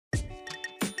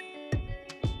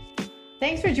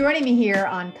Thanks for joining me here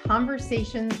on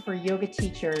Conversations for Yoga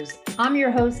Teachers. I'm your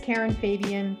host, Karen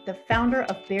Fabian, the founder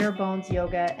of Bare Bones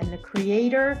Yoga and the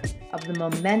creator of the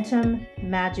Momentum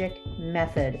Magic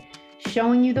Method,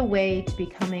 showing you the way to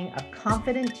becoming a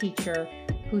confident teacher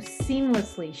who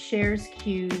seamlessly shares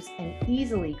cues and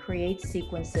easily creates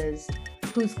sequences,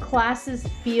 whose classes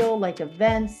feel like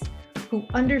events, who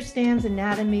understands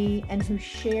anatomy, and who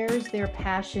shares their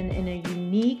passion in a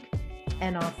unique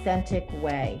and authentic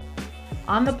way.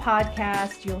 On the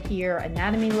podcast, you'll hear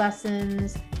anatomy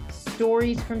lessons,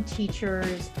 stories from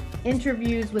teachers,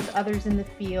 interviews with others in the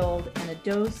field, and a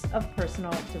dose of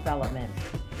personal development.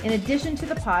 In addition to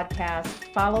the podcast,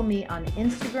 follow me on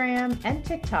Instagram and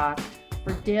TikTok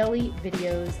for daily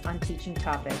videos on teaching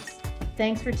topics.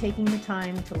 Thanks for taking the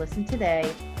time to listen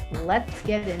today. Let's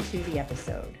get into the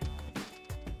episode.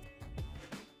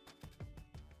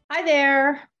 Hi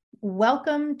there.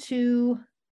 Welcome to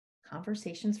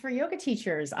Conversations for Yoga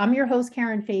Teachers. I'm your host,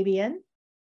 Karen Fabian,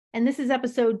 and this is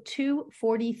episode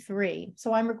 243.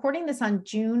 So I'm recording this on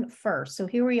June 1st. So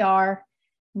here we are,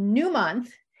 new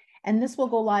month, and this will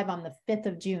go live on the 5th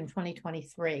of June,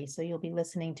 2023. So you'll be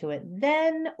listening to it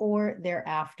then or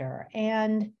thereafter.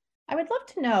 And I would love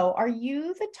to know, are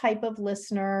you the type of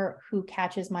listener who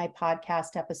catches my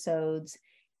podcast episodes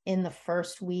in the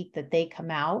first week that they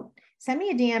come out? Send me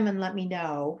a DM and let me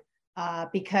know.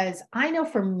 Because I know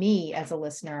for me as a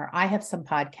listener, I have some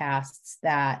podcasts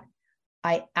that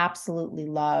I absolutely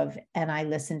love, and I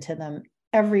listen to them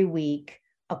every week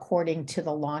according to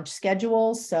the launch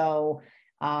schedule. So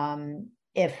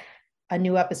if a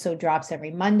new episode drops every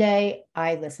Monday,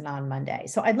 I listen on Monday.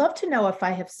 So I'd love to know if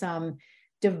I have some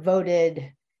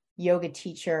devoted yoga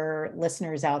teacher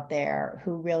listeners out there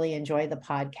who really enjoy the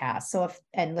podcast.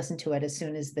 And listen to it as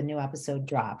soon as the new episode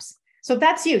drops. So if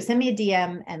that's you, send me a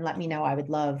DM and let me know. I would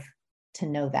love to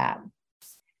know that.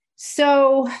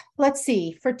 So let's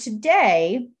see. For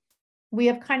today, we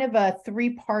have kind of a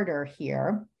three-parter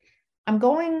here.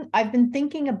 I've been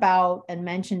thinking about, and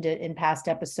mentioned it in past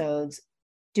episodes,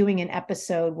 doing an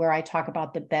episode where I talk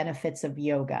about the benefits of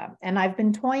yoga. And I've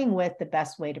been toying with the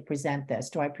best way to present this.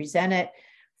 Do I present it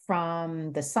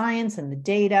from the science and the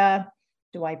data?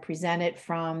 Do I present it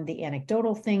from the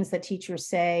anecdotal things that teachers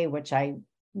say, which I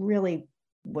really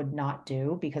would not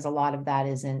do because a lot of that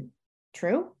isn't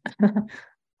true.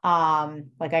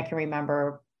 Like I can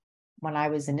remember when I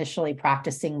was initially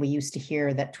practicing, we used to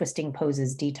hear that twisting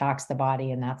poses detox the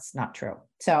body, and that's not true.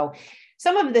 So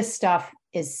some of this stuff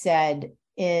is said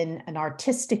in an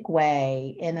artistic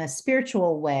way, in a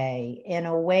spiritual way, in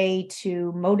a way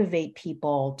to motivate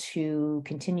people to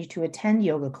continue to attend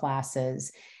yoga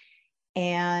classes.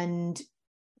 And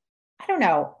I don't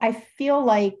know. I feel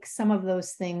like some of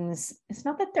those things, it's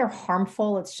not that they're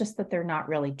harmful, it's just that they're not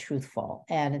really truthful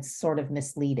and it's sort of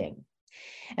misleading.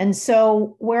 And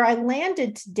so where I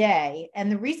landed today,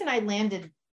 and the reason I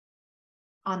landed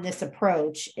on this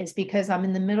approach is because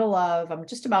I'm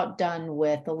just about done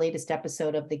with the latest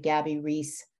episode of the Gabby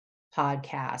Reese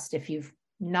podcast. If you've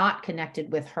not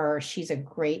connected with her, she's a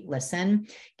great listen.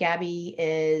 Gabby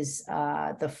is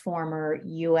the former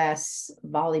US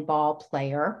volleyball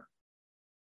player.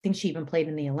 I think she even played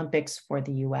in the Olympics for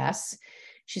the US.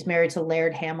 She's married to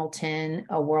Laird Hamilton,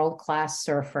 a world-class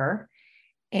surfer.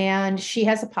 And she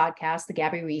has a podcast, The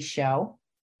Gabby Reese Show.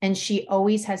 And she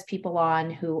always has people on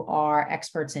who are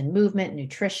experts in movement,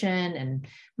 nutrition, and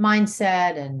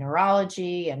mindset, and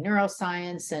neurology, and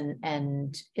neuroscience.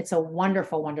 And it's a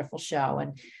wonderful, wonderful show.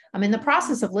 And I'm in the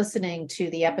process of listening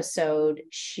to the episode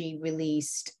she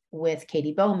released with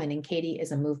Katie Bowman. And Katie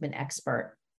is a movement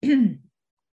expert.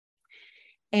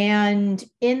 And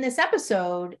in this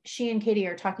episode, she and Katie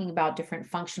are talking about different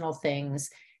functional things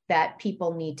that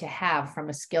people need to have from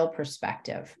a skill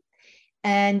perspective.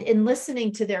 And in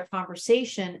listening to their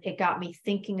conversation, it got me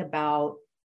thinking about,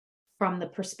 from the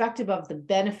perspective of the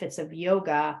benefits of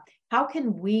yoga, how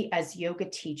can we as yoga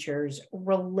teachers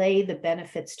relay the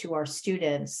benefits to our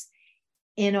students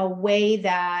in a way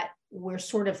that we're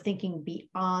sort of thinking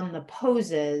beyond the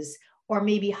poses, or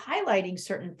maybe highlighting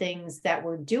certain things that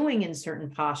we're doing in certain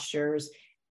postures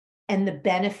and the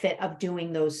benefit of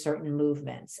doing those certain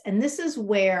movements. And this is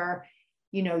where,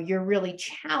 you're really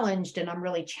challenged, and I'm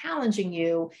really challenging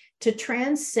you to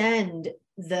transcend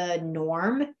the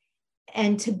norm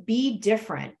and to be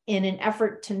different in an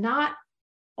effort to not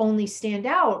only stand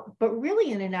out, but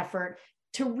really in an effort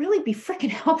to really be freaking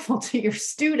helpful to your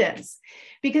students.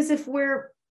 Because if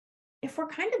we're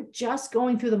kind of just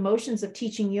going through the motions of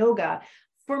teaching yoga,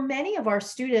 for many of our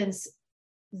students,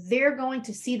 they're going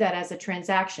to see that as a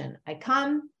transaction. I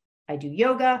come, I do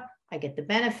yoga, I get the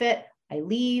benefit, I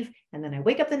leave, and then I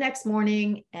wake up the next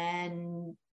morning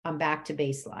and I'm back to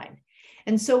baseline.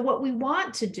 And so what we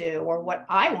want to do, or what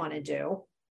I want to do,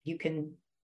 you can,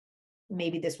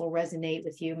 maybe this will resonate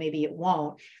with you, maybe it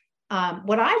won't.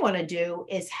 What I want to do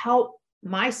is help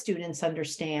my students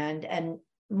understand, and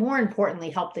more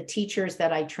importantly, help the teachers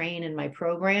that I train in my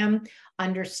program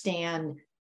understand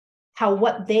how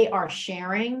what they are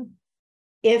sharing,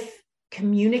 if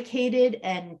communicated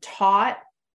and taught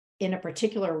in a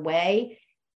particular way,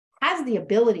 has the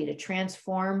ability to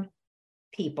transform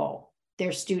people,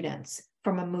 their students,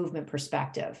 from a movement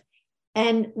perspective.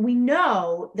 And we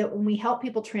know that when we help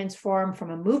people transform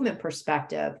from a movement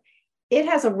perspective, it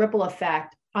has a ripple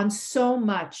effect on so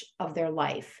much of their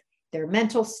life, their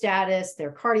mental status,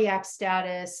 their cardiac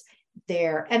status,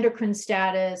 their endocrine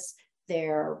status,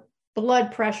 their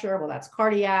blood pressure, well, that's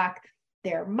cardiac,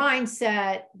 their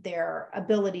mindset, their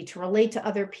ability to relate to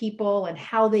other people and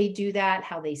how they do that,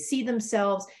 how they see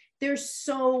themselves. There's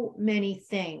so many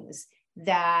things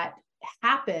that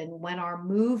happen when our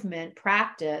movement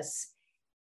practice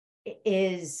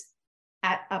is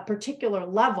at a particular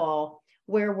level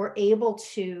where we're able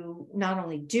to not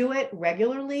only do it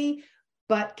regularly,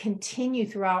 but continue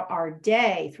throughout our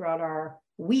day, throughout our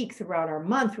week, throughout our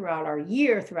month, throughout our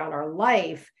year, throughout our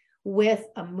life with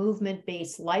a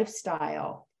movement-based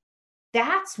lifestyle.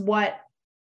 That's what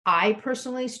I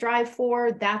personally strive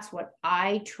for. That's what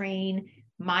I train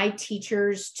my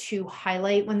teachers to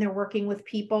highlight when they're working with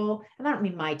people. And I don't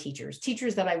mean my teachers,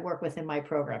 teachers that I work with in my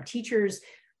program, teachers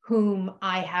whom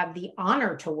I have the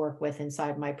honor to work with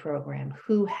inside my program,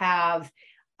 who have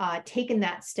taken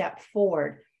that step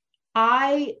forward.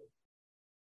 I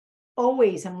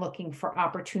always am looking for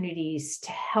opportunities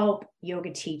to help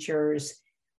yoga teachers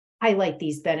highlight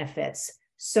these benefits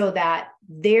so that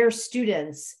their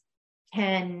students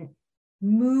can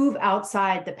move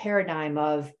outside the paradigm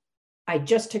of, I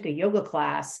just took a yoga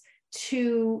class,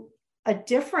 to a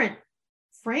different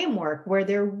framework where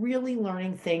they're really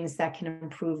learning things that can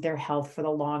improve their health for the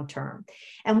long term.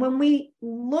 And when we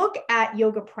look at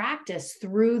yoga practice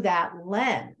through that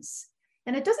lens,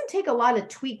 and it doesn't take a lot of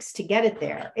tweaks to get it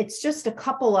there, it's just a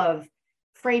couple of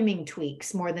framing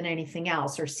tweaks more than anything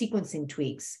else, or sequencing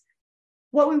tweaks.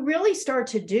 What we really start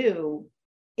to do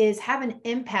is have an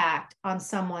impact on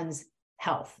someone's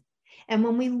health. And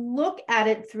when we look at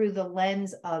it through the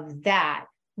lens of that,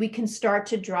 we can start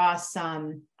to draw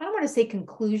some, I don't want to say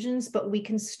conclusions, but we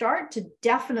can start to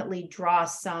definitely draw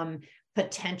some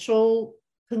potential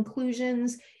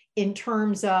conclusions in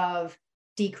terms of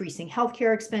decreasing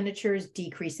healthcare expenditures,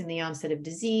 decreasing the onset of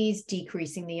disease,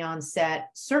 decreasing the onset,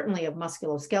 certainly, of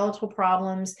musculoskeletal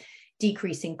problems,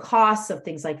 decreasing costs of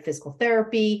things like physical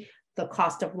therapy, the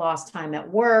cost of lost time at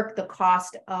work, the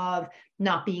cost of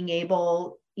not being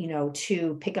able,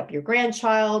 to pick up your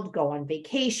grandchild, go on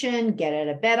vacation, get out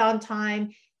of bed on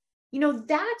time.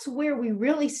 That's where we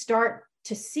really start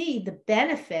to see the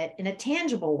benefit in a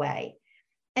tangible way.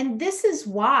 And this is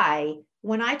why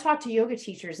when I talk to yoga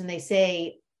teachers and they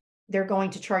say they're going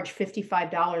to charge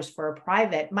 $55 for a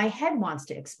private, my head wants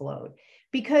to explode,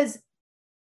 because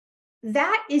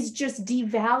that is just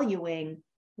devaluing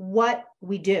what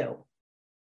we do.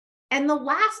 And the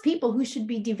last people who should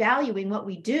be devaluing what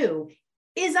we do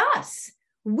is us.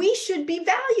 We should be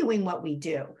valuing what we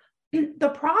do. The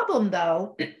problem,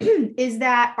 though, is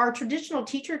that our traditional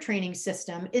teacher training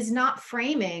system is not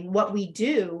framing what we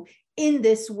do in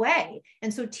this way.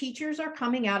 And so teachers are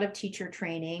coming out of teacher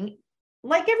training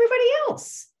like everybody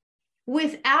else,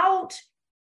 without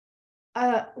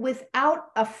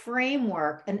a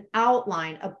framework, an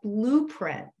outline, a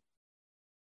blueprint,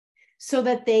 so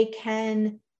that they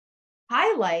can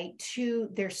highlight to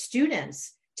their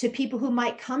students, to people who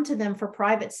might come to them for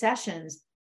private sessions,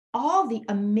 all the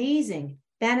amazing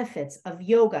benefits of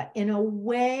yoga in a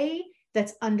way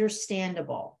that's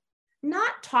understandable.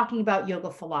 Not talking about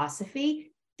yoga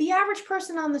philosophy. The average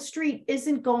person on the street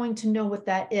isn't going to know what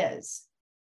that is.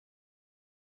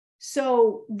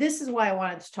 So this is why I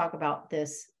wanted to talk about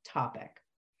this topic.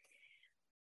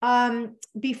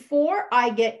 Before I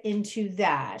get into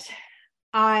that,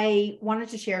 I wanted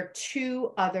to share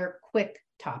two other quick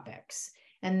topics.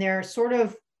 And they're sort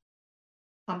of,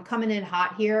 I'm coming in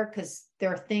hot here because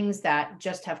there are things that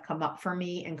just have come up for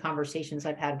me in conversations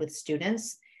I've had with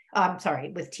students,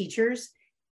 with teachers.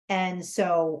 And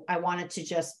so I wanted to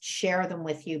just share them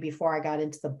with you before I got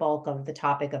into the bulk of the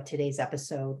topic of today's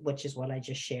episode, which is what I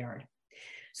just shared.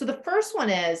 So the first one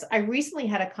is, I recently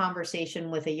had a conversation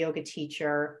with a yoga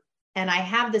teacher, and I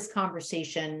have this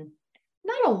conversation,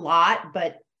 not a lot,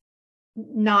 but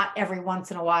not every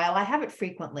once in a while. I have it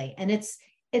frequently. And it's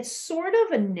sort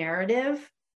of a narrative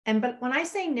But when I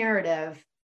say narrative,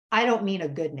 I don't mean a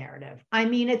good narrative. I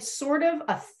mean, it's sort of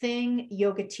a thing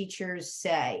yoga teachers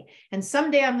say. And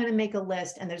someday I'm going to make a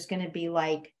list and there's going to be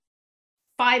like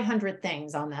 500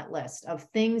 things on that list of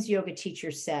things yoga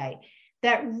teachers say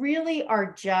that really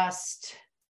are just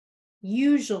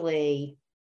usually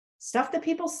stuff that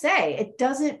people say. It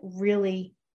doesn't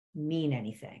really mean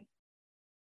anything.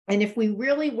 And if we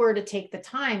really were to take the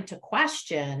time to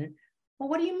question, well,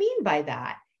 what do you mean by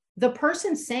that? The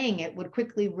person saying it would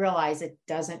quickly realize it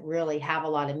doesn't really have a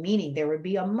lot of meaning. There would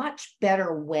be a much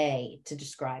better way to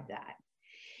describe that.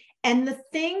 And the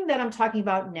thing that I'm talking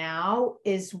about now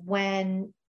is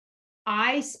when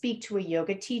I speak to a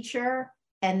yoga teacher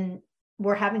and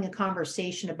we're having a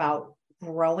conversation about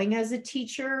growing as a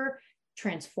teacher,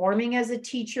 transforming as a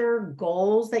teacher,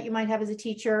 goals that you might have as a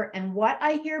teacher. And what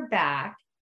I hear back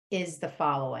is the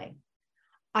following: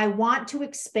 I want to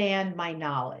expand my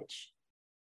knowledge.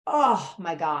 Oh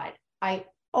my God. I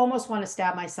almost want to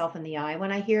stab myself in the eye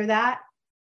when I hear that.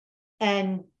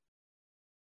 And,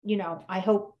 I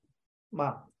hope,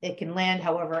 well, it can land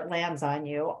however it lands on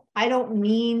you. I don't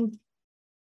mean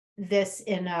this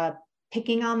in a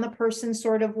picking on the person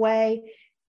sort of way.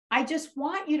 I just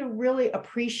want you to really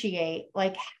appreciate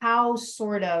like how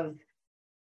sort of,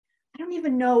 I don't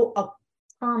even know a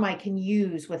term I can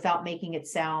use without making it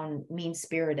sound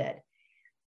mean-spirited.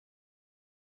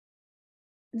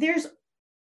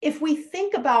 If we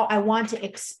think about, I want to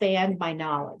expand my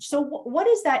knowledge. So what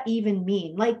does that even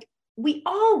mean? Like, we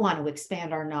all want to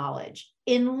expand our knowledge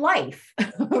in life,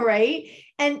 right?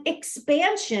 And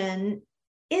expansion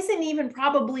isn't even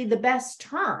probably the best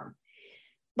term.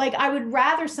 Like, I would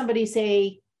rather somebody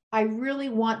say, I really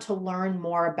want to learn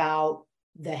more about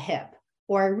the hip,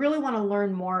 or I really want to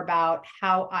learn more about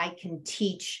how I can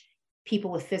teach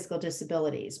people with physical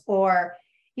disabilities, or,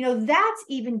 that's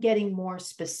even getting more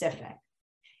specific.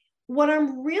 What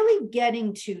I'm really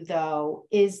getting to, though,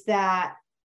 is that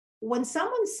when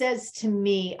someone says to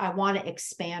me, I want to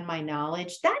expand my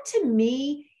knowledge, that to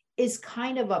me is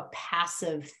kind of a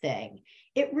passive thing.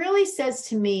 It really says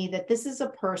to me that this is a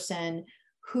person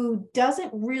who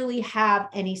doesn't really have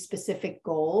any specific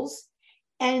goals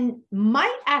and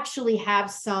might actually have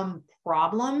some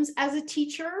problems as a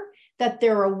teacher that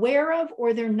they're aware of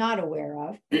or they're not aware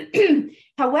of.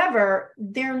 However,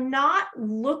 they're not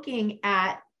looking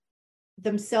at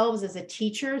themselves as a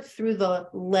teacher through the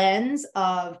lens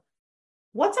of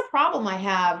what's a problem I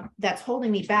have that's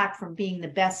holding me back from being the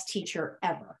best teacher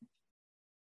ever.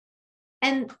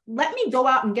 And let me go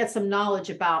out and get some knowledge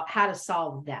about how to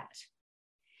solve that.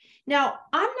 Now,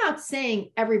 I'm not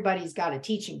saying everybody's got a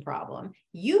teaching problem.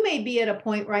 You may be at a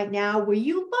point right now where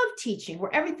you love teaching,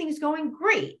 where everything's going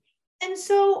great. And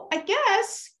so I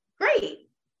guess, great,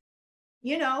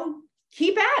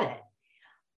 keep at it.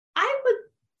 I would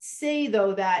say,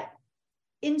 though, that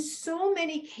in so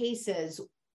many cases,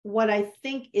 what I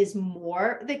think is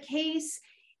more the case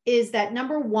is that,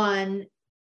 number one,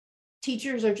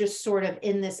 teachers are just sort of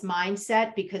in this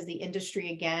mindset because the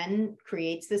industry, again,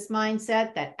 creates this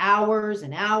mindset that hours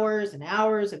and hours and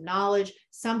hours of knowledge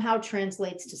somehow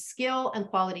translates to skill and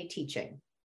quality teaching.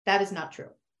 That is not true.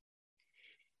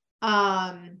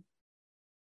 And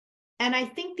I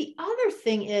think the other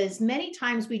thing is many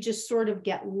times we just sort of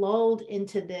get lulled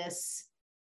into this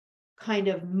kind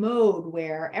of mode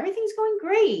where everything's going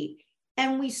great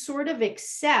and we sort of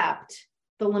accept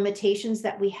the limitations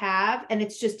that we have, and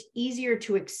it's just easier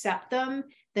to accept them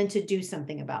than to do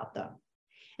something about them.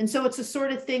 And so it's a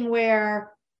sort of thing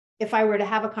where if I were to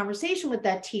have a conversation with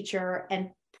that teacher and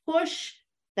push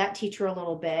that teacher a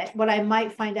little bit, what I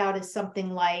might find out is something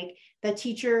like that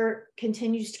teacher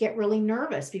continues to get really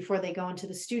nervous before they go into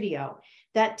the studio.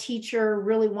 That teacher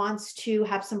really wants to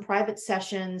have some private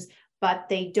sessions, but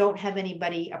they don't have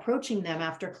anybody approaching them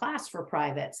after class for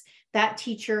privates. That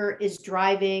teacher is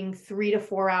driving 3 to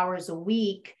 4 hours a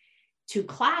week to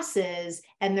classes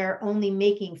and they're only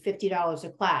making $50 a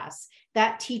class.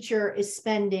 That teacher is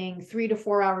spending 3 to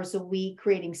 4 hours a week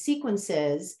creating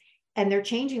sequences and they're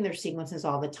changing their sequences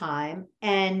all the time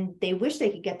and they wish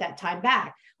they could get that time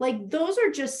back. Like, those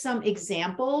are just some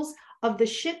examples of the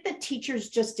shit that teachers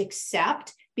just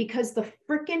accept because the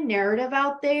freaking narrative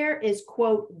out there is,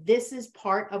 quote, this is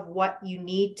part of what you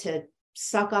need to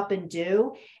suck up and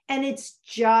do. And it's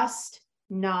just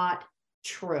not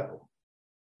true.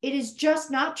 It is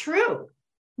just not true.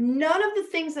 None of the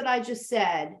things that I just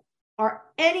said are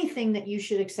anything that you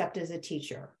should accept as a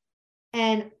teacher.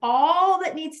 And all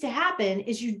that needs to happen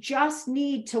is you just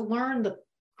need to learn the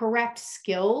correct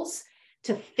skills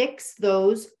to fix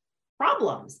those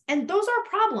problems. And those are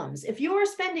problems. If you are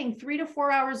spending 3 to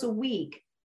 4 hours a week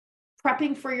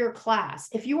prepping for your class,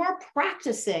 if you are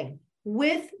practicing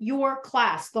with your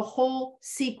class, the whole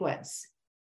sequence,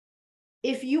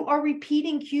 if you are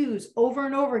repeating cues over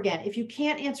and over again, if you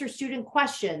can't answer student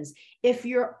questions, if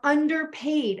you're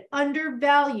underpaid,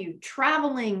 undervalued,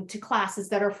 traveling to classes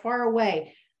that are far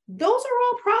away, those are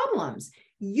all problems.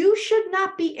 You should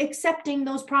not be accepting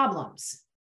those problems.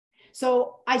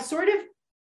 So I sort of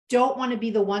don't want to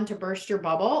be the one to burst your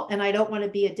bubble, and I don't want to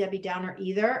be a Debbie Downer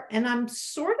either. And I'm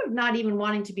sort of not even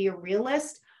wanting to be a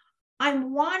realist.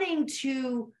 I'm wanting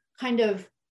to kind of,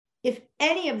 if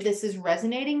any of this is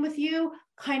resonating with you,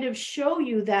 kind of show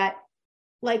you that,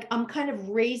 like, I'm kind of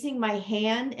raising my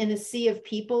hand in a sea of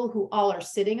people who all are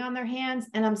sitting on their hands.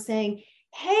 And I'm saying,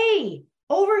 hey,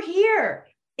 over here,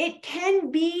 it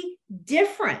can be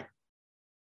different,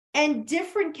 and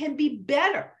different can be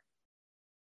better.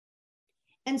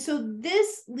 And so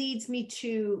this leads me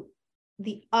to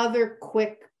the other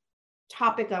quick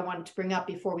topic I wanted to bring up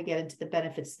before we get into the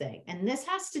benefits thing. And this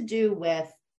has to do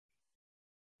with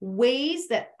ways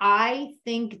that I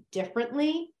think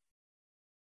differently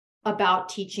about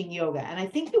teaching yoga. And I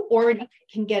think you already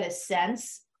can get a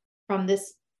sense from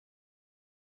this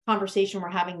conversation we're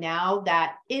having now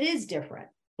that it is different.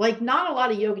 Like, not a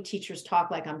lot of yoga teachers talk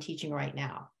like I'm teaching right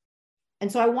now.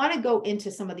 And so I want to go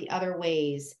into some of the other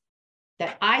ways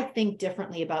that I think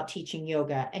differently about teaching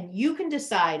yoga. And you can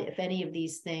decide if any of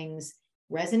these things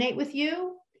resonate with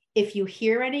you. If you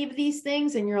hear any of these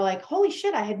things and you're like, holy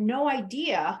shit, I had no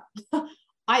idea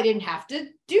I didn't have to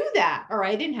do that, or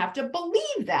I didn't have to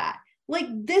believe that. Like,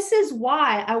 this is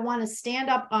why I want to stand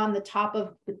up on the top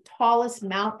of the tallest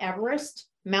Mount Everest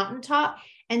mountaintop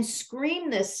and scream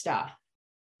this stuff.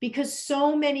 Because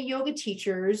so many yoga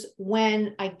teachers,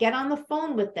 when I get on the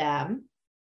phone with them,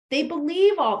 they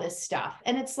believe all this stuff.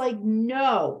 And it's like,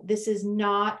 no, this is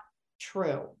not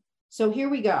true. So here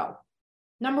we go.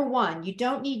 Number one, you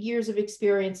don't need years of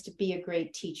experience to be a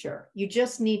great teacher. You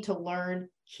just need to learn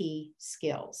key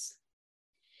skills.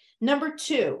 Number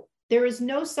two, there is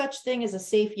no such thing as a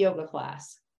safe yoga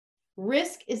class.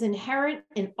 Risk is inherent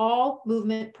in all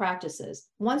movement practices.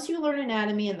 Once you learn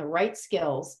anatomy and the right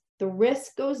skills, the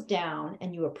risk goes down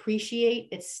and you appreciate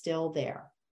it's still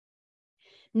there.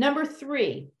 Number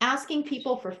three, asking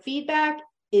people for feedback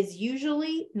is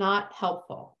usually not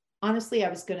helpful. Honestly, I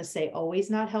was going to say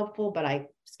always not helpful, but I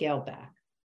scaled back.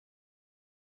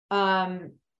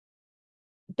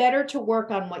 Better to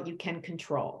work on what you can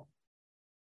control.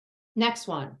 Next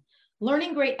one,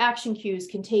 learning great action cues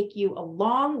can take you a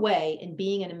long way in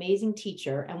being an amazing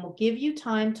teacher and will give you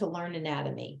time to learn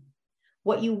anatomy.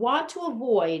 What you want to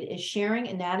avoid is sharing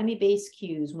anatomy-based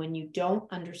cues when you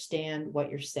don't understand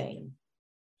what you're saying.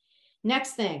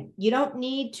 Next thing, you don't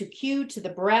need to cue to the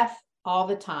breath all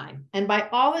the time. And by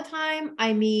all the time,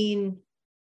 I mean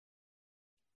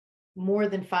more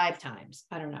than 5 times.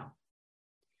 I don't know.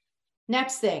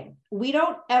 Next thing, we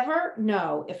don't ever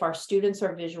know if our students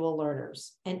are visual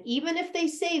learners. And even if they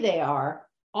say they are,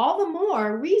 all the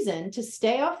more reason to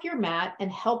stay off your mat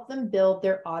and help them build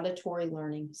their auditory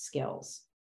learning skills.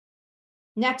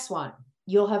 Next one,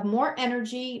 you'll have more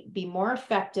energy, be more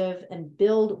effective, and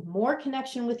build more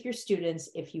connection with your students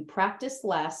if you practice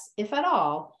less, if at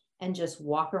all, and just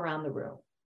walk around the room.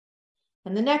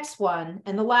 And the next one,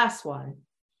 and the last one,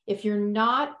 if you're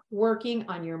not working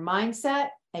on your mindset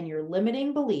and your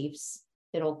limiting beliefs,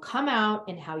 it'll come out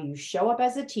in how you show up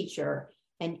as a teacher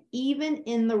and even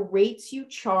in the rates you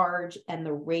charge and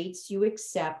the rates you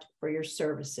accept for your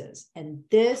services. And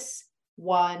this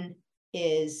one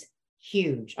is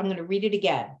huge. I'm going to read it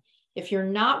again. If you're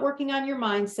not working on your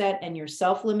mindset and your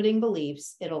self-limiting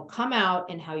beliefs, it'll come out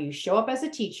in how you show up as a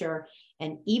teacher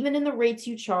and even in the rates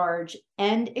you charge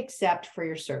and accept for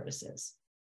your services.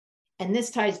 And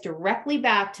this ties directly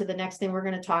back to the next thing we're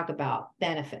going to talk about,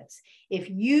 benefits.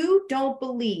 If you don't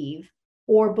believe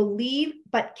or believe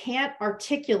but can't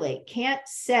articulate, can't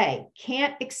say,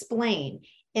 can't explain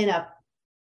in a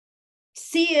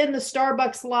see you in the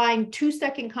Starbucks line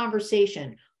 2-second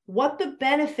conversation what the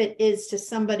benefit is to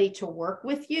somebody to work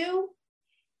with you,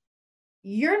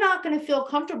 you're not going to feel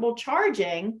comfortable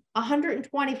charging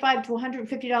 $125 to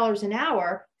 $150 an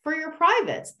hour for your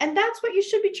privates. And that's what you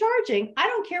should be charging. I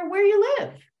don't care where you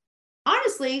live.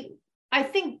 Honestly, I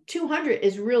think $200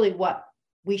 is really what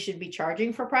we should be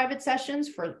charging for private sessions,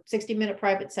 for 60-minute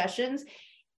private sessions.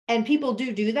 And people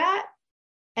do that.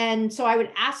 And so I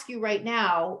would ask you right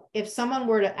now, if someone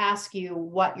were to ask you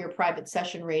what your private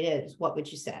session rate is, what would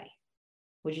you say?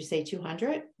 Would you say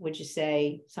 200? Would you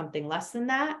say something less than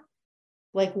that?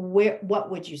 Like, what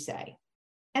would you say?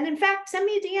 And in fact, send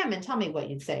me a DM and tell me what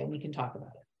you'd say and we can talk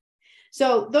about it.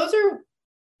 So those are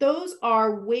those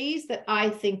are ways that I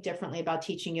think differently about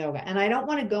teaching yoga. And I don't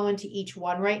want to go into each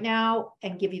one right now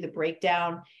and give you the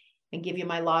breakdown and give you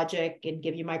my logic and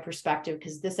give you my perspective,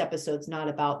 because this episode's not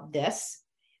about this.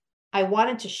 I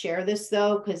wanted to share this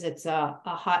though, because it's a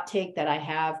hot take that I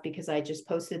have, because I just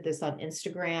posted this on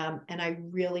Instagram and I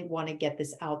really want to get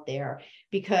this out there,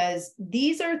 because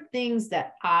these are things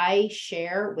that I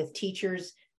share with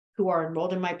teachers who are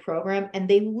enrolled in my program. And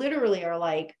they literally are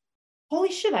like,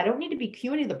 holy shit, I don't need to be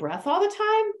cueing the breath all the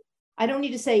time. I don't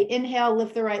need to say, inhale,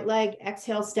 lift the right leg,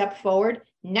 exhale, step forward.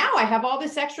 Now I have all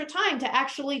this extra time to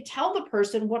actually tell the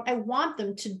person what I want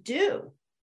them to do,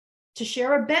 to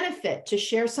share a benefit, to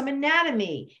share some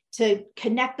anatomy, to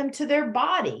connect them to their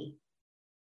body.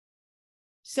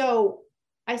 So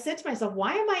I said to myself,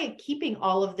 why am I keeping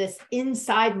all of this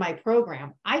inside my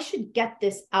program? I should get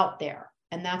this out there.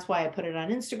 And that's why I put it on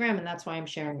Instagram, and that's why I'm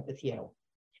sharing it with you.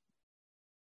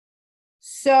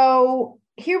 So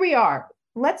here we are.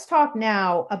 Let's talk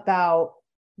now about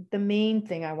the main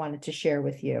thing I wanted to share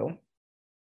with you,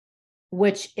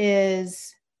 which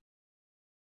is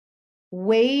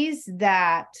ways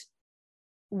that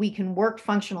we can work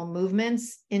functional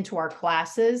movements into our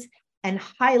classes and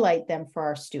highlight them for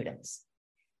our students.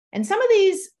 And some of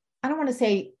these, I don't want to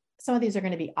say some of these are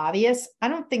going to be obvious. I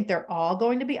don't think they're all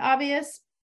going to be obvious.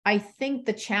 I think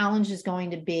the challenge is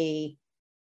going to be,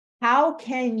 how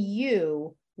can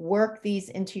you work these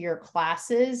into your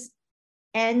classes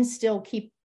and still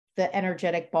keep the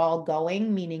energetic ball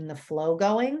going, meaning the flow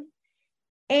going,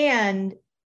 and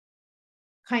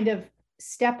kind of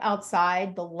step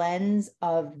outside the lens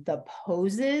of the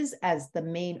poses as the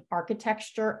main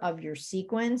architecture of your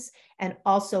sequence, and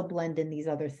also blend in these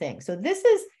other things. So this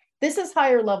is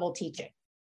higher level teaching.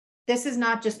 This is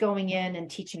not just going in and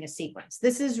teaching a sequence.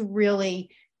 This is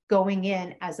really going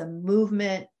in as a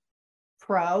movement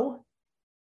pro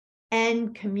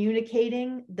and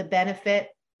communicating the benefit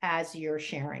as you're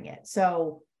sharing it.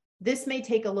 So this may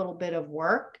take a little bit of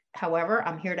work. However,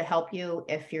 I'm here to help you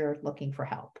if you're looking for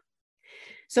help.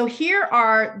 So here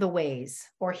are the ways,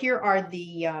 or here are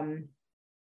the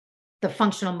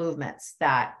functional movements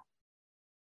that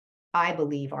I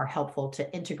believe are helpful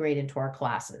to integrate into our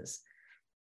classes.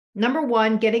 Number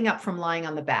one, getting up from lying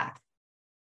on the back.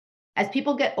 As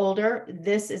people get older,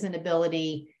 this is an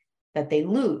ability that they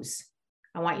lose.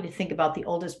 I want you to think about the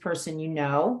oldest person you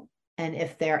know, and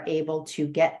if they're able to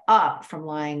get up from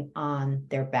lying on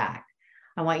their back.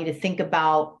 I want you to think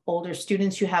about older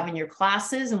students you have in your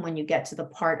classes, and when you get to the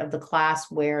part of the class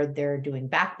where they're doing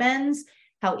back bends,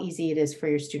 how easy it is for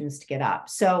your students to get up.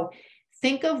 So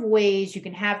think of ways you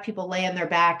can have people lay on their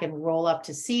back and roll up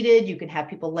to seated. You can have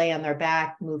people lay on their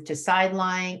back, move to side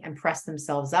lying, and press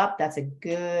themselves up. That's a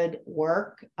good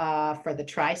work for the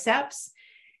triceps,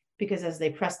 because as they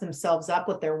press themselves up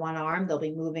with their one arm, they'll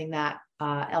be moving that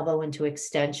elbow into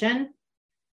extension.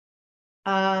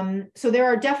 So there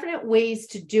are definite ways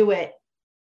to do it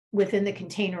within the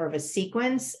container of a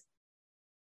sequence.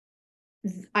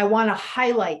 I want to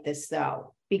highlight this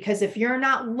though, because if you're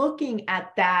not looking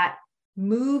at that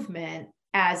movement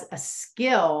as a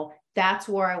skill, that's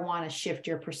where I want to shift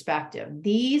your perspective.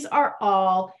 These are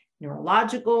all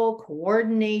neurological,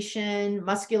 coordination,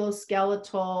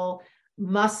 musculoskeletal,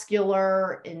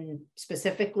 muscular, and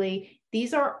specifically,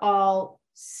 these are all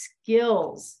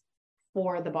skills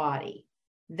for the body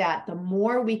that the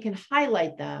more we can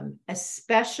highlight them,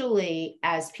 especially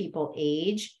as people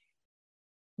age,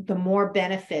 the more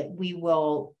benefit we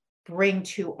will bring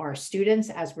to our students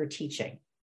as we're teaching.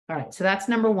 All right, so that's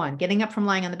number one, getting up from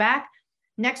lying on the back.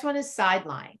 Next one is side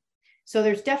lying. So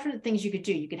there's definite things you could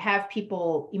do. You could have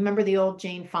people, you remember the old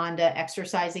Jane Fonda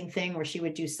exercising thing where she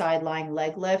would do side lying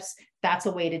leg lifts? That's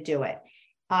a way to do it.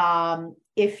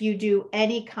 If you do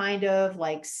any kind of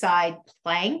like side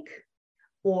plank,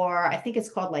 or I think it's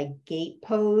called like gate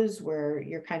pose, where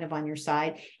you're kind of on your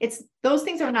side. Those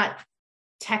things are not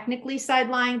technically side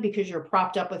lying because you're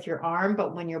propped up with your arm,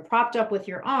 but when you're propped up with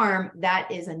your arm,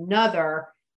 that is another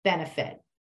benefit.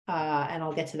 And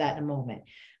I'll get to that in a moment.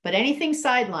 But anything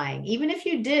side lying, even if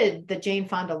you did the Jane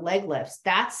Fonda leg lifts,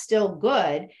 that's still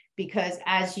good, because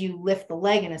as you lift the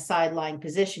leg in a side lying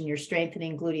position, you're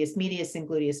strengthening gluteus medius and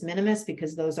gluteus minimus,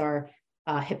 because those are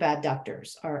hip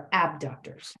adductors or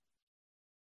abductors.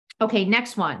 Okay,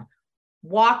 next one,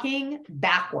 walking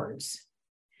backwards.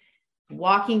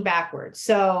 Walking backwards.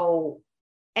 So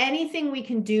anything we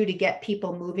can do to get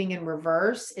people moving in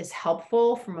reverse is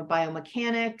helpful from a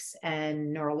biomechanics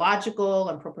and neurological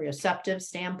and proprioceptive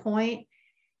standpoint.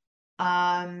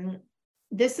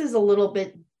 This is a little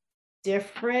bit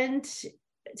different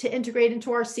to integrate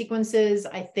into our sequences.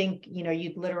 I think,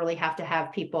 you'd literally have to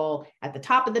have people at the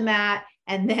top of the mat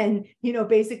and then,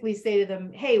 basically say to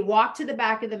them, hey, walk to the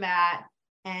back of the mat,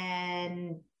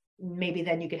 and maybe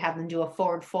then you could have them do a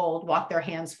forward fold, walk their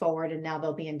hands forward, and now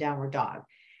they'll be in downward dog.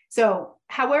 So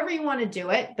however you want to do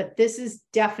it, but this is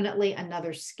definitely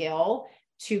another skill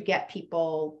to get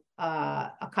people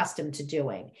accustomed to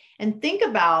doing. And think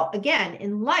about, again,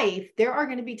 in life, there are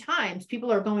going to be times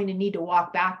people are going to need to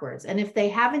walk backwards. And if they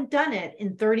haven't done it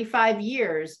in 35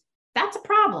 years, that's a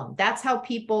problem. That's how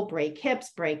people break hips,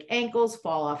 break ankles,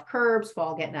 fall off curbs,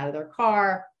 fall getting out of their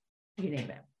car, you name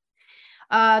it.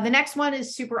 The next one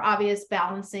is super obvious,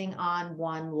 balancing on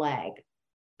one leg.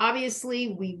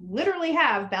 Obviously, we literally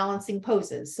have balancing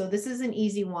poses. So this is an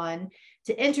easy one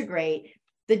to integrate.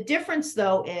 The difference,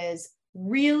 though, is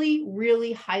really,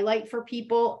 really highlight for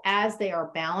people as they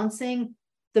are balancing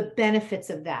the benefits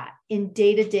of that in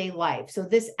day-to-day life. So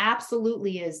this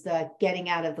absolutely is the getting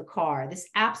out of the car. This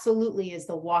absolutely is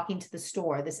the walking to the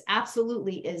store. This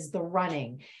absolutely is the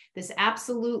running. This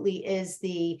absolutely is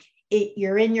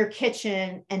you're in your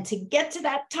kitchen, and to get to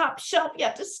that top shelf, you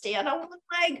have to stand on one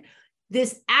leg.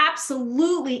 This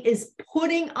absolutely is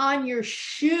putting on your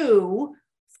shoe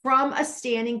from a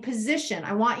standing position.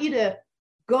 I want you to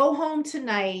go home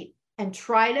tonight and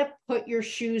try to put your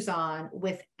shoes on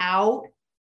without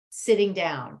sitting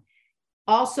down.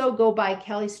 Also, go buy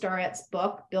Kelly Starrett's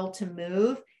book, Built to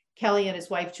Move. Kelly and his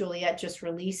wife, Juliet, just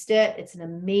released it. It's an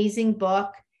amazing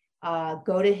book.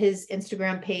 Go to his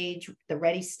Instagram page, The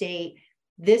Ready State.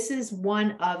 This is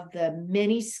one of the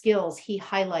many skills they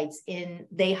highlight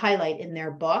in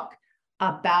their book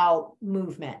about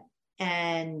movement,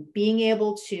 and being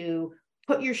able to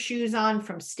put your shoes on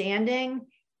from standing,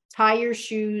 tie your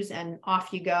shoes, and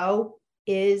off you go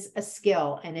is a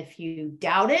skill. And if you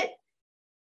doubt it,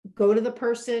 go to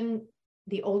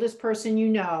the oldest person you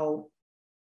know,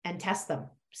 and test them.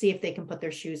 See if they can put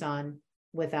their shoes on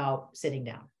without sitting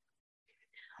down.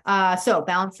 So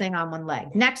balancing on one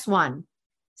leg. Next one,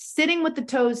 sitting with the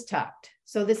toes tucked.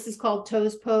 So this is called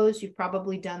toes pose. You've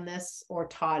probably done this or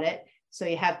taught it. So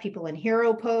you have people in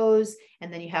hero pose,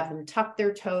 and then you have them tuck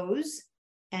their toes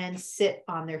and sit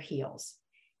on their heels.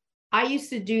 I used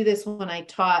to do this when I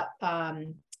taught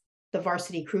the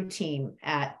varsity crew team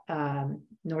at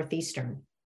Northeastern,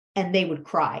 and they would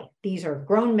cry. These are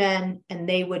grown men, and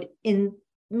they would, in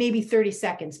maybe 30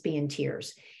 seconds, be in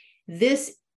tears.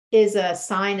 This is a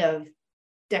sign of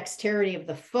dexterity of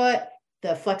the foot,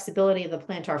 the flexibility of the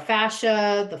plantar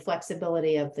fascia, the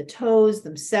flexibility of the toes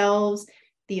themselves,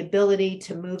 the ability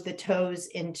to move the toes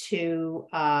into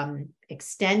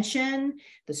extension,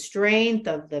 the strength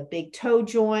of the big toe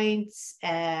joint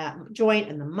and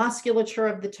the musculature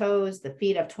of the toes. The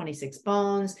feet have 26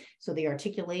 bones, so the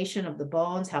articulation of the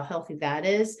bones, how healthy that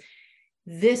is.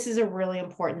 This is a really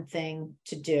important thing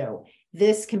to do.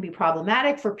 This can be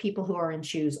problematic for people who are in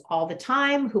shoes all the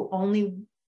time, who only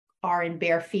are in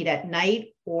bare feet at night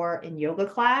or in yoga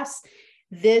class.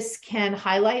 This can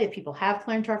highlight if people have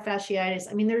plantar fasciitis.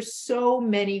 I mean, there's so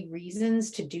many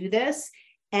reasons to do this.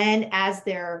 And as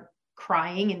they're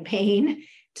crying in pain,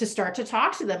 to start to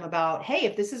talk to them about, hey,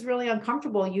 if this is really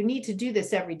uncomfortable, you need to do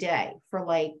this every day for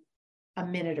like a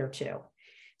minute or two.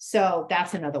 So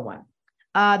that's another one.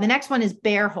 The next one is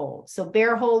bear holds. So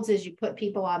bear holds is you put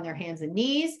people on their hands and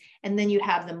knees, and then you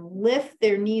have them lift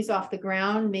their knees off the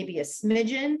ground, maybe a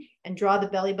smidgen, and draw the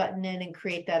belly button in and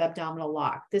create that abdominal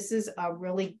lock. This is a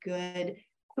really good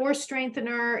core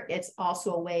strengthener. It's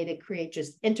also a way to create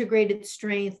just integrated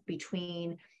strength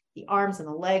between the arms and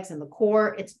the legs and the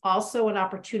core. It's also an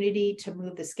opportunity to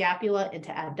move the scapula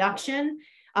into abduction,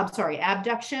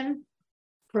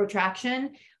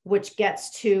 protraction, which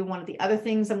gets to one of the other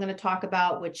things I'm going to talk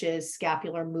about, which is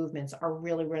scapular movements are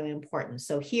really, really important.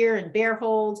 So here in bear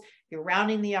holds, you're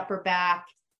rounding the upper back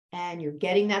and you're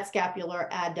getting that scapular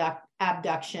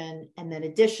abduction. And then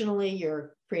additionally,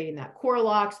 you're creating that core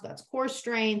lock. So that's core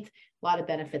strength, a lot of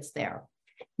benefits there.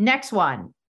 Next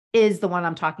one is the one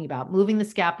I'm talking about, moving the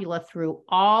scapula through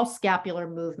all scapular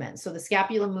movements. So the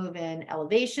scapula move in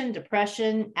elevation,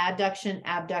 depression, adduction,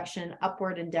 abduction,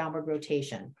 upward and downward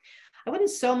rotation. I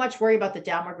wouldn't so much worry about the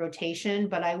downward rotation,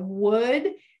 but I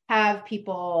would have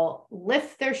people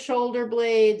lift their shoulder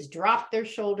blades, drop their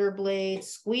shoulder blades,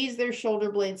 squeeze their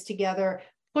shoulder blades together,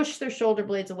 push their shoulder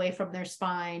blades away from their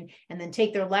spine, and then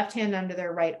take their left hand under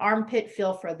their right armpit,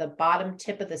 feel for the bottom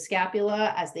tip of the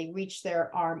scapula as they reach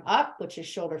their arm up, which is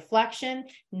shoulder flexion.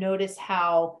 Notice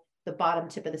how the bottom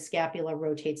tip of the scapula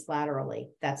rotates laterally.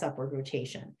 That's upward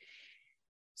rotation.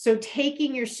 So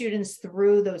taking your students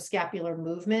through those scapular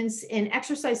movements. In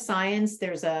exercise science,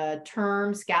 there's a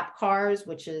term, SCAP-CARS,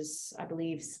 which is, I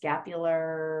believe,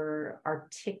 scapular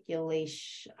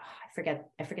articulation. I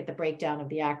forget the breakdown of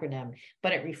the acronym,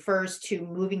 but it refers to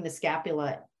moving the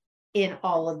scapula in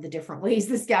all of the different ways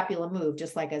the scapula move,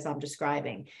 just like as I'm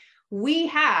describing. We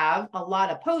have a lot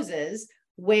of poses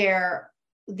where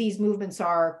these movements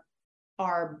are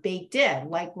baked in,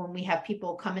 like when we have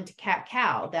people come into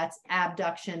cat-cow, that's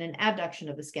abduction and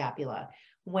adduction of the scapula.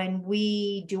 When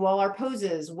we do all our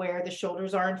poses where the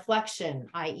shoulders are in flexion,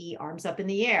 i.e. arms up in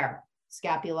the air,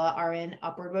 scapula are in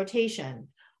upward rotation.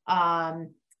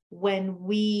 When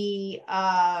we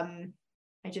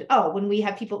when we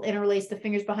have people interlace the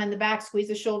fingers behind the back, squeeze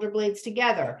the shoulder blades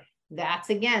together,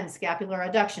 that's again scapular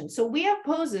adduction. So we have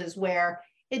poses where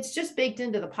it's just baked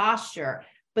into the posture.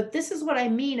 But this is what I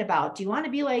mean about, do you want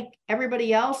to be like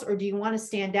everybody else, or do you want to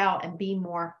stand out and be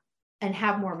more and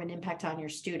have more of an impact on your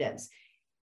students?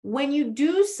 When you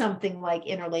do something like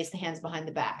interlace the hands behind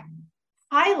the back,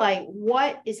 highlight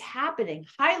what is happening,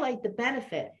 highlight the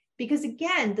benefit, because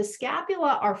again, the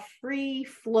scapula are free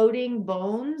floating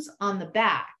bones on the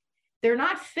back. They're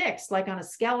not fixed like on a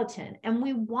skeleton. And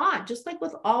we want, just like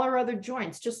with all our other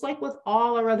joints, just like with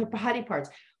all our other body parts,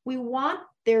 we want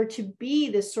there to be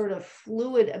this sort of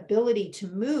fluid ability to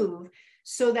move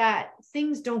so that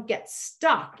things don't get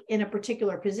stuck in a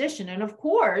particular position. And of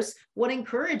course, what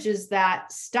encourages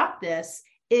that stuckness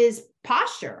is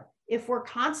posture. If we're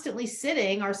constantly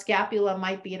sitting, our scapula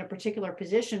might be in a particular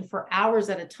position for hours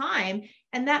at a time,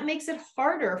 and that makes it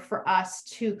harder for us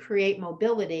to create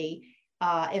mobility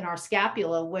in our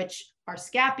scapula, which our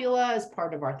scapula is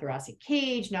part of our thoracic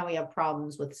cage. Now we have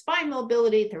problems with spine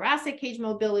mobility, thoracic cage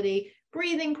mobility,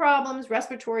 breathing problems,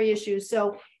 respiratory issues.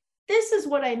 So this is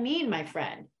what I mean, my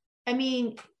friend. I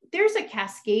mean, there's a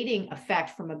cascading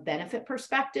effect from a benefit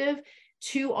perspective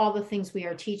to all the things we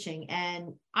are teaching.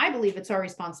 And I believe it's our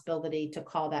responsibility to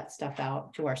call that stuff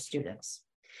out to our students.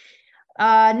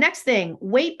 Next thing,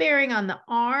 weight bearing on the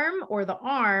arm or the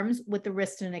arms with the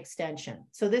wrist and extension.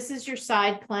 So this is your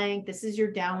side plank. This is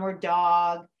your downward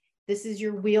dog. This is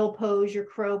your wheel pose, your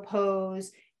crow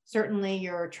pose, certainly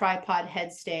your tripod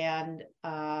headstand.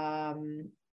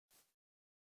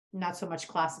 Not so much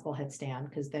classical headstand,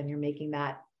 because then you're making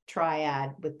that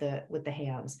triad with the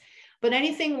hands. But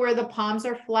anything where the palms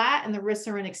are flat and the wrists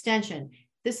are in extension.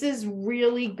 This is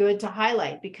really good to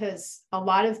highlight because a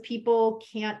lot of people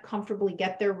can't comfortably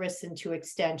get their wrists into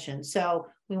extension. So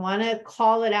we want to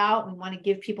call it out. We want to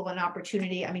give people an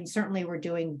opportunity. I mean, certainly we're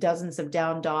doing dozens of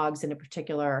down dogs in a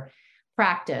particular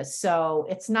practice. So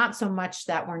it's not so much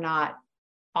that we're not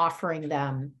offering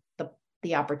them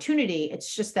the opportunity.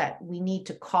 It's just that we need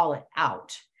to call it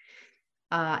out.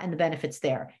 And the benefits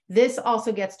there. This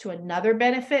also gets to another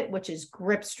benefit, which is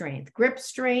grip strength. Grip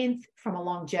strength from a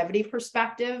longevity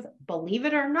perspective, believe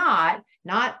it or not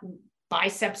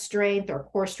bicep strength or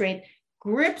core strength.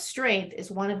 Grip strength is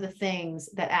one of the things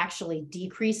that actually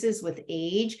decreases with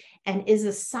age and is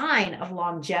a sign of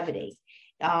longevity.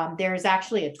 There's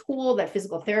actually a tool that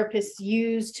physical therapists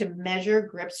use to measure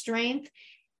grip strength.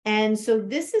 And so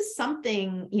this is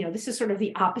something, this is sort of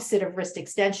the opposite of wrist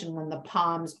extension when the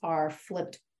palms are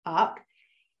flipped up.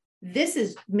 This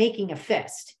is making a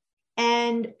fist.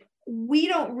 And we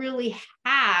don't really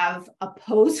have a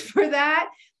pose for that,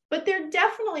 but there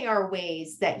definitely are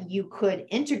ways that you could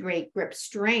integrate grip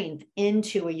strength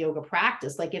into a yoga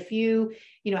practice. Like if you,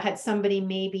 had somebody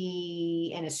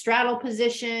maybe in a straddle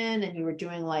position and you were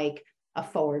doing like a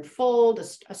forward fold,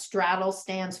 a straddle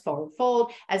stance, forward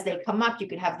fold. As they come up, you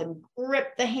could have them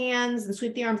grip the hands and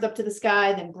sweep the arms up to the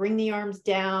sky, then bring the arms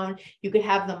down. You could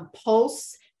have them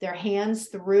pulse their hands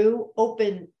through,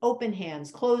 open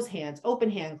hands, close hands, open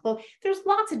hand, close. There's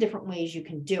lots of different ways you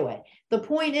can do it. The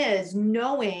point is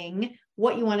knowing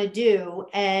what you want to do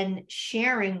and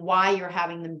sharing why you're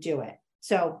having them do it.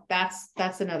 So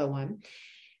that's another one.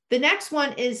 The next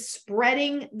one is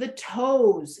spreading the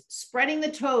toes,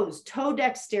 toe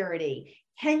dexterity.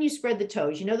 Can you spread the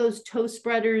toes? Those toe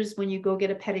spreaders, when you go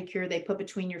get a pedicure, they put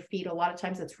between your feet. A lot of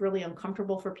times that's really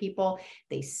uncomfortable for people.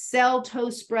 They sell toe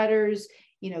spreaders.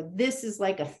 This is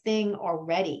like a thing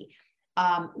already.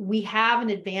 We have an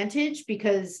advantage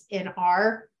because in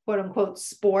our quote unquote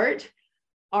sport,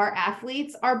 our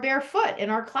athletes are barefoot in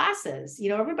our classes.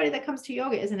 Everybody that comes to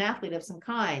yoga is an athlete of some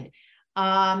kind.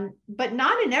 But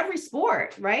not in every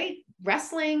sport, right?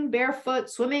 Wrestling barefoot,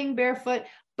 swimming barefoot,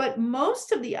 but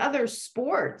most of the other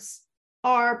sports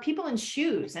are people in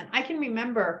shoes. And I can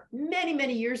remember many,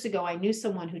 many years ago, I knew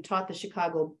someone who taught the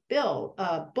Chicago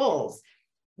Bulls,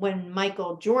 when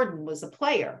Michael Jordan was a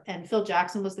player and Phil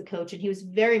Jackson was the coach, and he was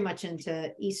very much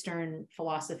into Eastern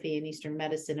philosophy and Eastern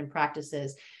medicine and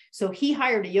practices. So he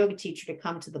hired a yoga teacher to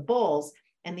come to the Bulls.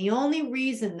 And the only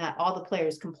reason that all the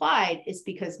players complied is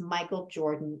because Michael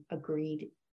Jordan agreed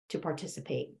to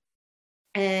participate.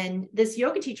 And this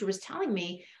yoga teacher was telling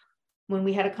me when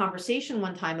we had a conversation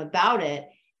one time about it,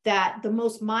 that the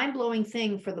most mind-blowing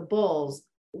thing for the Bulls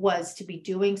was to be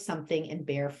doing something in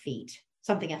bare feet,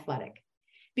 something athletic,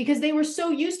 because they were so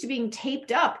used to being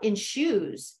taped up in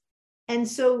shoes. And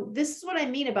so this is what I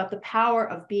mean about the power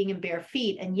of being in bare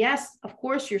feet. And yes, of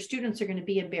course, your students are going to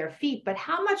be in bare feet, but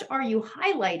how much are you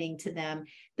highlighting to them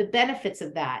the benefits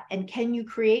of that? And can you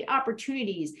create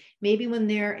opportunities, maybe when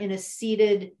they're in a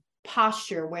seated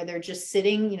posture where they're just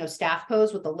sitting, staff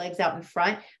pose with the legs out in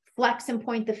front, flex and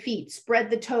point the feet, spread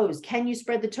the toes. Can you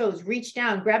spread the toes? Reach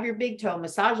down, grab your big toe,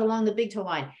 massage along the big toe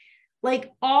line.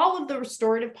 Like all of the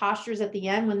restorative postures at the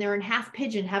end, when they're in half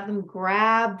pigeon, have them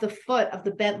grab the foot of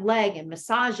the bent leg and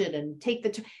massage it and take the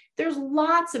toe. There's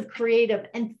lots of creative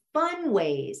and fun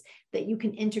ways that you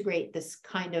can integrate this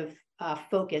kind of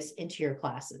focus into your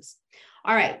classes.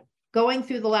 All right, going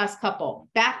through the last couple.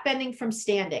 Backbending from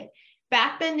standing.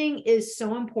 Backbending is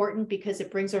so important because it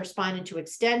brings our spine into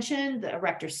extension. The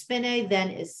erector spinae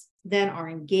then are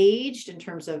engaged in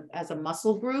terms of as a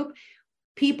muscle group.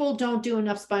 People don't do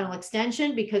enough spinal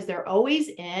extension because they're always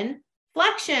in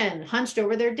flexion, hunched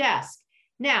over their desk.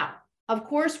 Now, of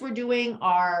course, we're doing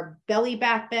our belly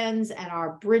back bends and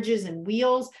our bridges and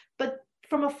wheels, but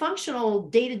from a functional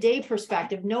day-to-day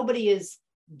perspective, nobody is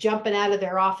jumping out of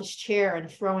their office chair and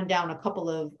throwing down a couple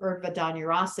of Urdhva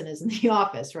Dhanurasanas in the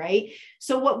office, right?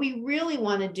 So what we really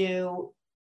want to do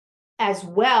as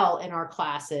well in our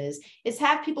classes is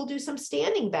have people do some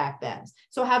standing back bends.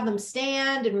 So have them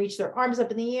stand and reach their arms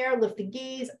up in the air, lift the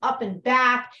gaze up and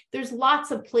back. There's lots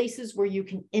of places where you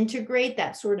can integrate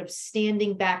that sort of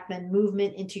standing back bend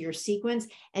movement into your sequence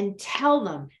and tell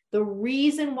them the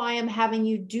reason why I'm having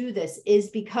you do this is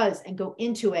because, and go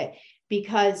into it,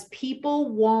 because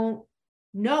people won't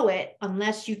know it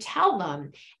unless you tell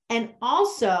them. And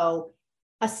also,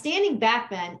 a standing back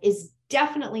bend is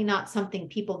definitely not something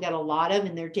people get a lot of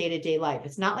in their day-to-day life.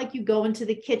 It's not like you go into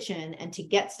the kitchen and to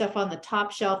get stuff on the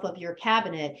top shelf of your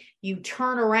cabinet, you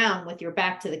turn around with your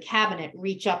back to the cabinet,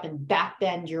 reach up and back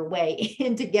bend your way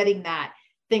into getting that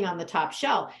thing on the top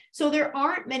shelf. So there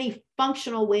aren't many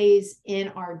functional ways in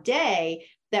our day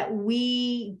that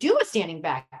we do a standing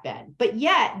back bend, but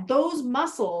yet those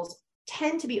muscles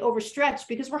tend to be overstretched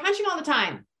because we're hunching all the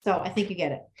time. So I think you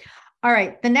get it. All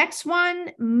right, the next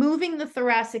one, moving the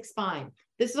thoracic spine.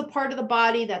 This is a part of the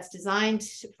body that's designed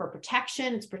for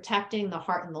protection. It's protecting the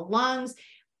heart and the lungs.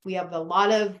 We have a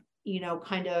lot of,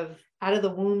 kind of out of the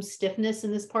womb stiffness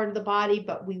in this part of the body,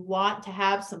 but we want to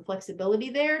have some flexibility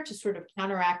there to sort of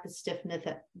counteract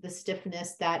the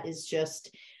stiffness that is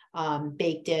just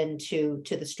baked into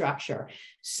the structure.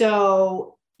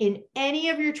 So in any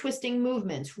of your twisting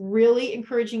movements, really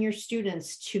encouraging your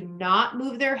students to not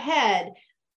move their head,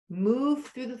 move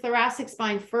through the thoracic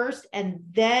spine first, and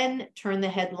then turn the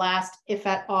head last, if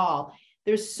at all.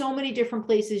 There's so many different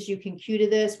places you can cue to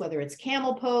this, whether it's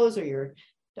camel pose or your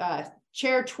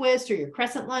chair twist or your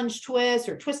crescent lunge twist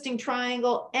or twisting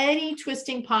triangle, any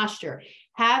twisting posture.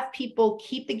 Have people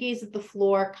keep the gaze at the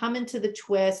floor, come into the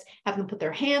twist, have them put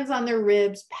their hands on their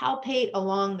ribs, palpate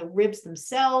along the ribs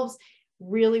themselves.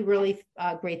 Really, really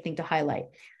great thing to highlight.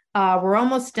 We're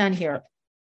almost done here.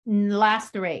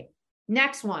 Last three.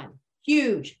 Next one,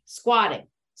 huge, squatting.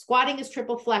 Squatting is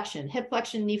triple flexion, hip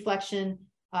flexion, knee flexion,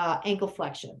 ankle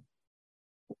flexion.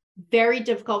 Very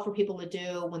difficult for people to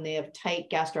do when they have tight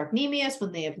gastrocnemius,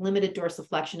 when they have limited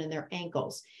dorsiflexion in their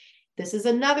ankles. This is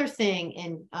another thing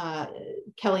in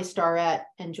Kelly Starrett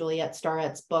and Juliet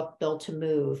Starrett's book, Built to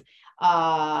Move,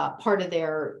 part of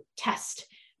their test,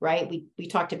 right? We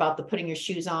talked about the putting your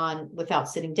shoes on without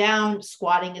sitting down.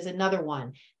 Squatting is another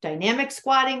one. Dynamic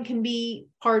squatting can be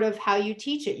part of how you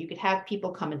teach it. You could have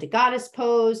people come into goddess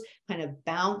pose, kind of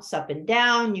bounce up and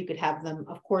down. You could have them,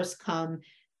 of course, come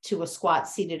to a squat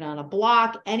seated on a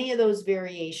block, any of those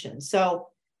variations. So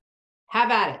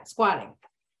have at it, squatting.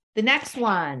 The next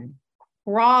one,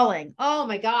 crawling. Oh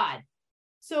my God.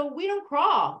 So we don't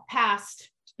crawl past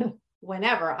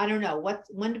whenever, I don't know,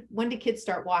 when do kids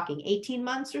start walking? 18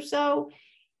 months or so?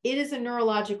 It is a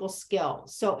neurological skill.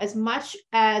 So as much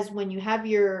as when you have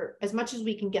as much as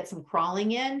we can get some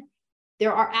crawling in,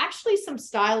 there are actually some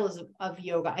styles of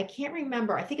yoga. I can't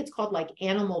remember. I think it's called like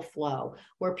animal flow,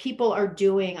 where people are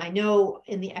doing, I know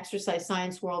in the exercise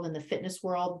science world and the fitness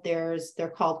world, they're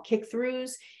called kick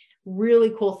throughs,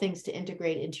 really cool things to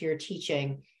integrate into your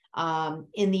teaching.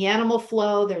 In the animal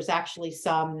flow, there's actually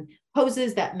some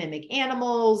poses that mimic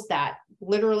animals that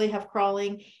literally have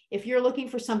crawling. If you're looking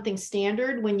for something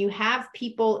standard, when you have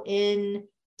people in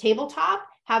tabletop,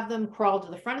 have them crawl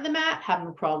to the front of the mat, have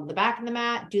them crawl to the back of the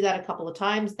mat, do that a couple of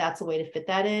times. That's a way to fit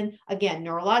that in. Again,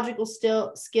 neurological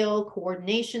skill,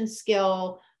 coordination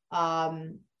skill,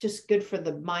 just good for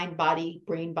the mind-body,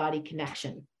 brain-body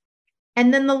connection.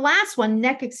 And then the last one,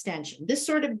 neck extension. This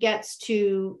sort of gets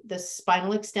to the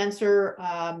spinal extensor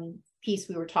piece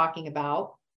we were talking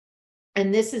about.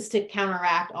 And this is to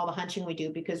counteract all the hunching we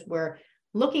do because we're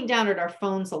looking down at our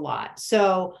phones a lot.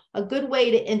 So a good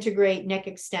way to integrate neck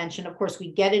extension, of course,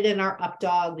 we get it in our up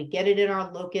dog, we get it in our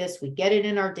locust, we get it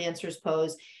in our dancer's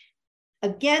pose.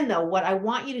 Again, though, what I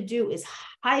want you to do is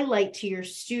highlight to your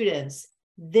students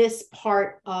this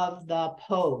part of the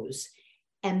pose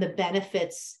and the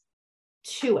benefits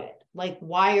to it. Like,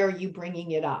 why are you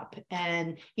bringing it up?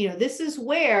 And, this is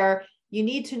where you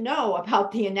need to know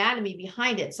about the anatomy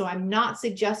behind it. So I'm not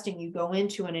suggesting you go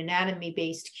into an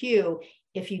anatomy-based cue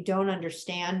if you don't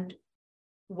understand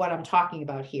what I'm talking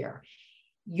about here.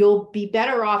 You'll be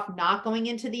better off not going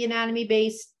into the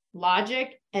anatomy-based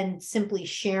logic and simply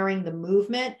sharing the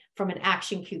movement from an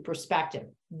action cue perspective.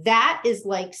 That is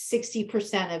like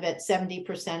 60% of it,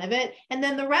 70% of it. And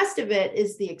then the rest of it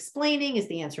is the explaining, is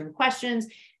the answering questions.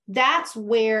 That's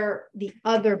where the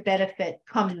other benefit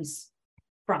comes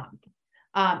from.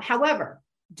 However,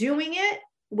 doing it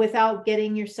without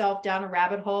getting yourself down a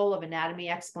rabbit hole of anatomy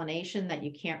explanation that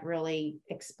you can't really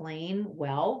explain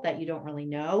well, that you don't really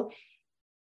know,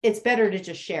 it's better to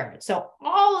just share it. So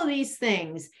all of these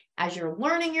things, as you're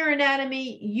learning your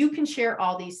anatomy, you can share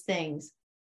all these things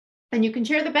and you can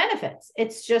share the benefits.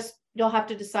 It's just, you'll have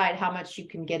to decide how much you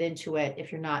can get into it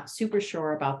if you're not super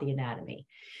sure about the anatomy.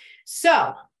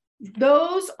 So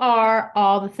those are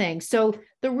all the things. So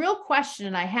the real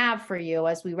question I have for you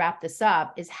as we wrap this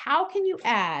up is, how can you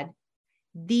add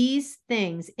these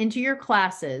things into your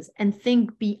classes and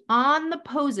think beyond the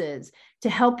poses to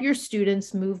help your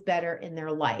students move better in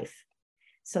their life?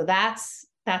 So that's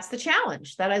the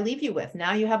challenge that I leave you with.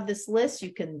 Now you have this list.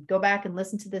 You can go back and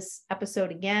listen to this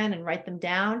episode again and write them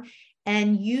down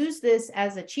and use this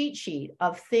as a cheat sheet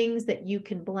of things that you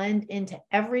can blend into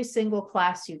every single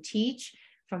class you teach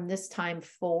from this time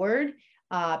forward.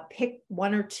 Pick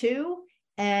one or two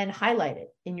and highlight it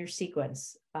in your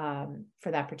sequence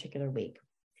for that particular week.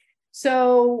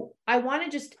 So I want to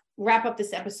just wrap up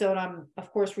this episode. I'm,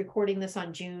 of course, recording this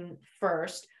on June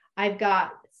 1st. I've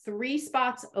got 3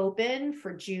 spots open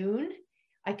for June.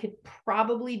 I could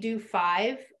probably do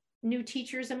 5 new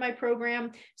teachers in my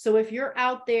program. So if you're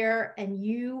out there and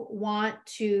you want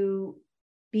to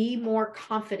be more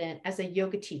confident as a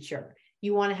yoga teacher,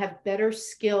 you want to have better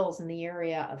skills in the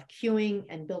area of cueing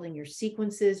and building your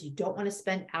sequences. You don't want to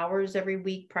spend hours every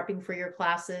week prepping for your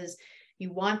classes.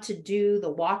 You want to do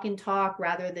the walk and talk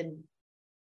rather than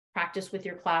practice with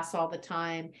your class all the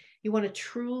time. You want to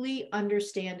truly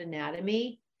understand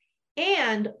anatomy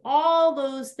and all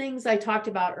those things I talked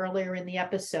about earlier in the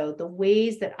episode, the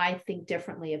ways that I think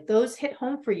differently. If those hit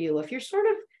home for you, if you're sort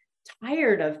of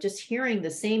tired of just hearing the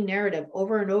same narrative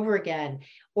over and over again,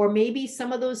 or maybe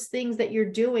some of those things that you're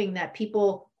doing that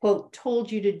people, quote, told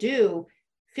you to do,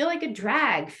 feel like a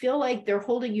drag, feel like they're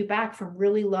holding you back from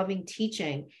really loving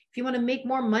teaching. If you want to make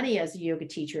more money as a yoga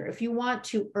teacher, if you want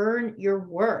to earn your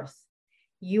worth,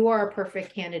 you are a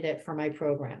perfect candidate for my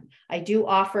program. I do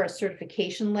offer a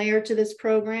certification layer to this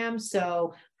program.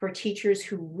 So for teachers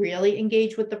who really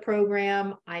engage with the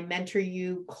program, I mentor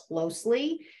you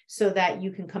closely so that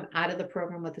you can come out of the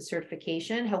program with a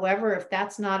certification. However, if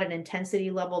that's not an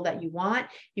intensity level that you want,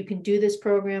 you can do this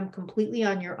program completely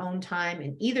on your own time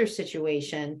in either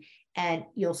situation, and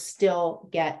you'll still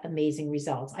get amazing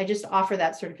results. I just offer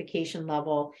that certification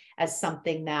level as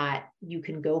something that you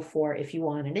can go for if you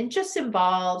want. And it just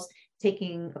involves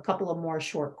taking a couple of more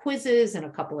short quizzes and a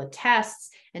couple of tests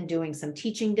and doing some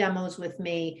teaching demos with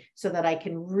me so that I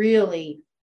can really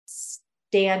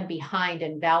stand behind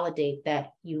and validate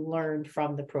that you learned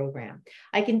from the program.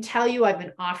 I can tell you I've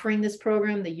been offering this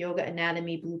program, the Yoga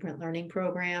Anatomy Blueprint Learning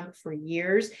Program, for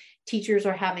years. Teachers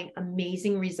are having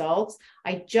amazing results.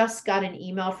 I just got an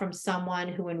email from someone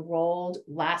who enrolled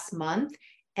last month,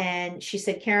 and she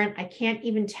said, Karen, I can't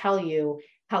even tell you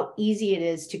how easy it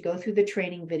is to go through the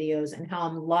training videos and how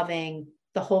I'm loving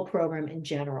the whole program in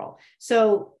general.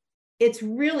 So it's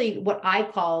really what I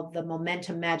call the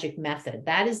momentum magic method.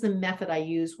 That is the method I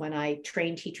use when I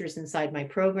train teachers inside my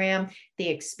program. They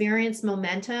experience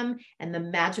momentum and the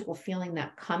magical feeling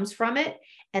that comes from it.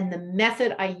 And the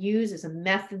method I use is a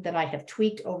method that I have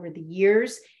tweaked over the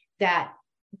years that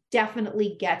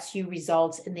definitely gets you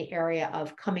results in the area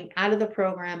of coming out of the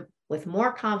program with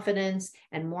more confidence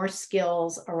and more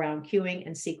skills around cueing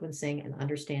and sequencing and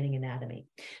understanding anatomy.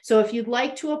 So if you'd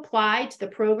like to apply to the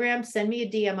program, send me a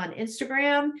DM on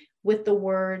Instagram with the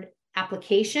word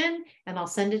application, and I'll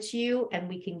send it to you, and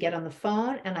we can get on the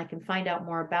phone and I can find out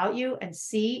more about you and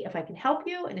see if I can help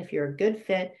you and if you're a good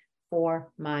fit for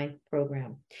my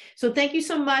program. So thank you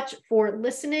so much for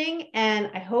listening, and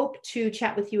I hope to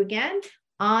chat with you again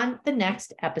on the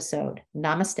next episode.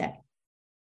 Namaste.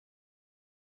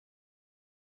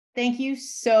 Thank you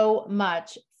so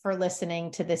much for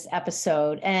listening to this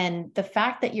episode. And the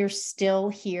fact that you're still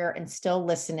here and still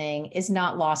listening is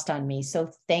not lost on me.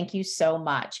 So thank you so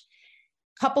much.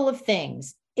 Couple of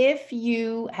things. If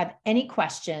you have any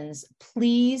questions,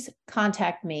 please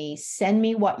contact me. Send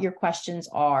me what your questions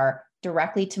are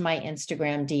directly to my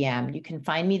Instagram DM. You can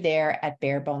find me there at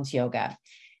Bare Bones Yoga.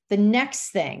 The next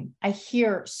thing, I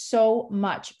hear so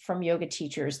much from yoga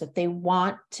teachers that they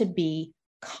want to be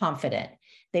confident.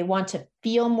 They want to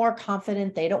feel more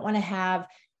confident. They don't want to have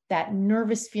that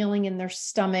nervous feeling in their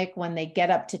stomach when they get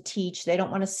up to teach. They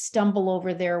don't want to stumble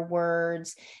over their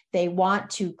words. They want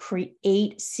to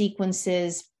create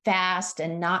sequences fast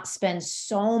and not spend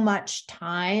so much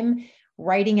time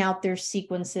writing out their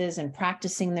sequences and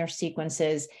practicing their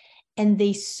sequences. And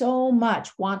they so much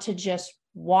want to just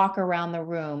walk around the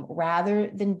room rather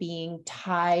than being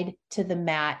tied to the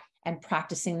mat and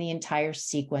practicing the entire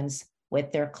sequence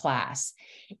with their class.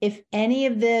 If any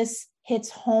of this hits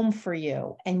home for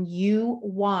you and you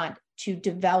want to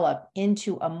develop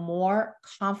into a more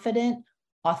confident,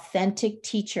 authentic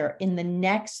teacher in the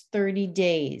next 30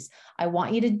 days, I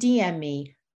want you to DM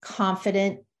me,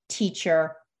 confident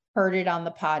teacher, heard it on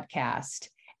the podcast,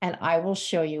 and I will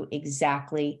show you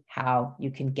exactly how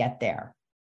you can get there.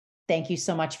 Thank you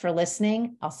so much for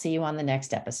listening. I'll see you on the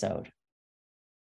next episode.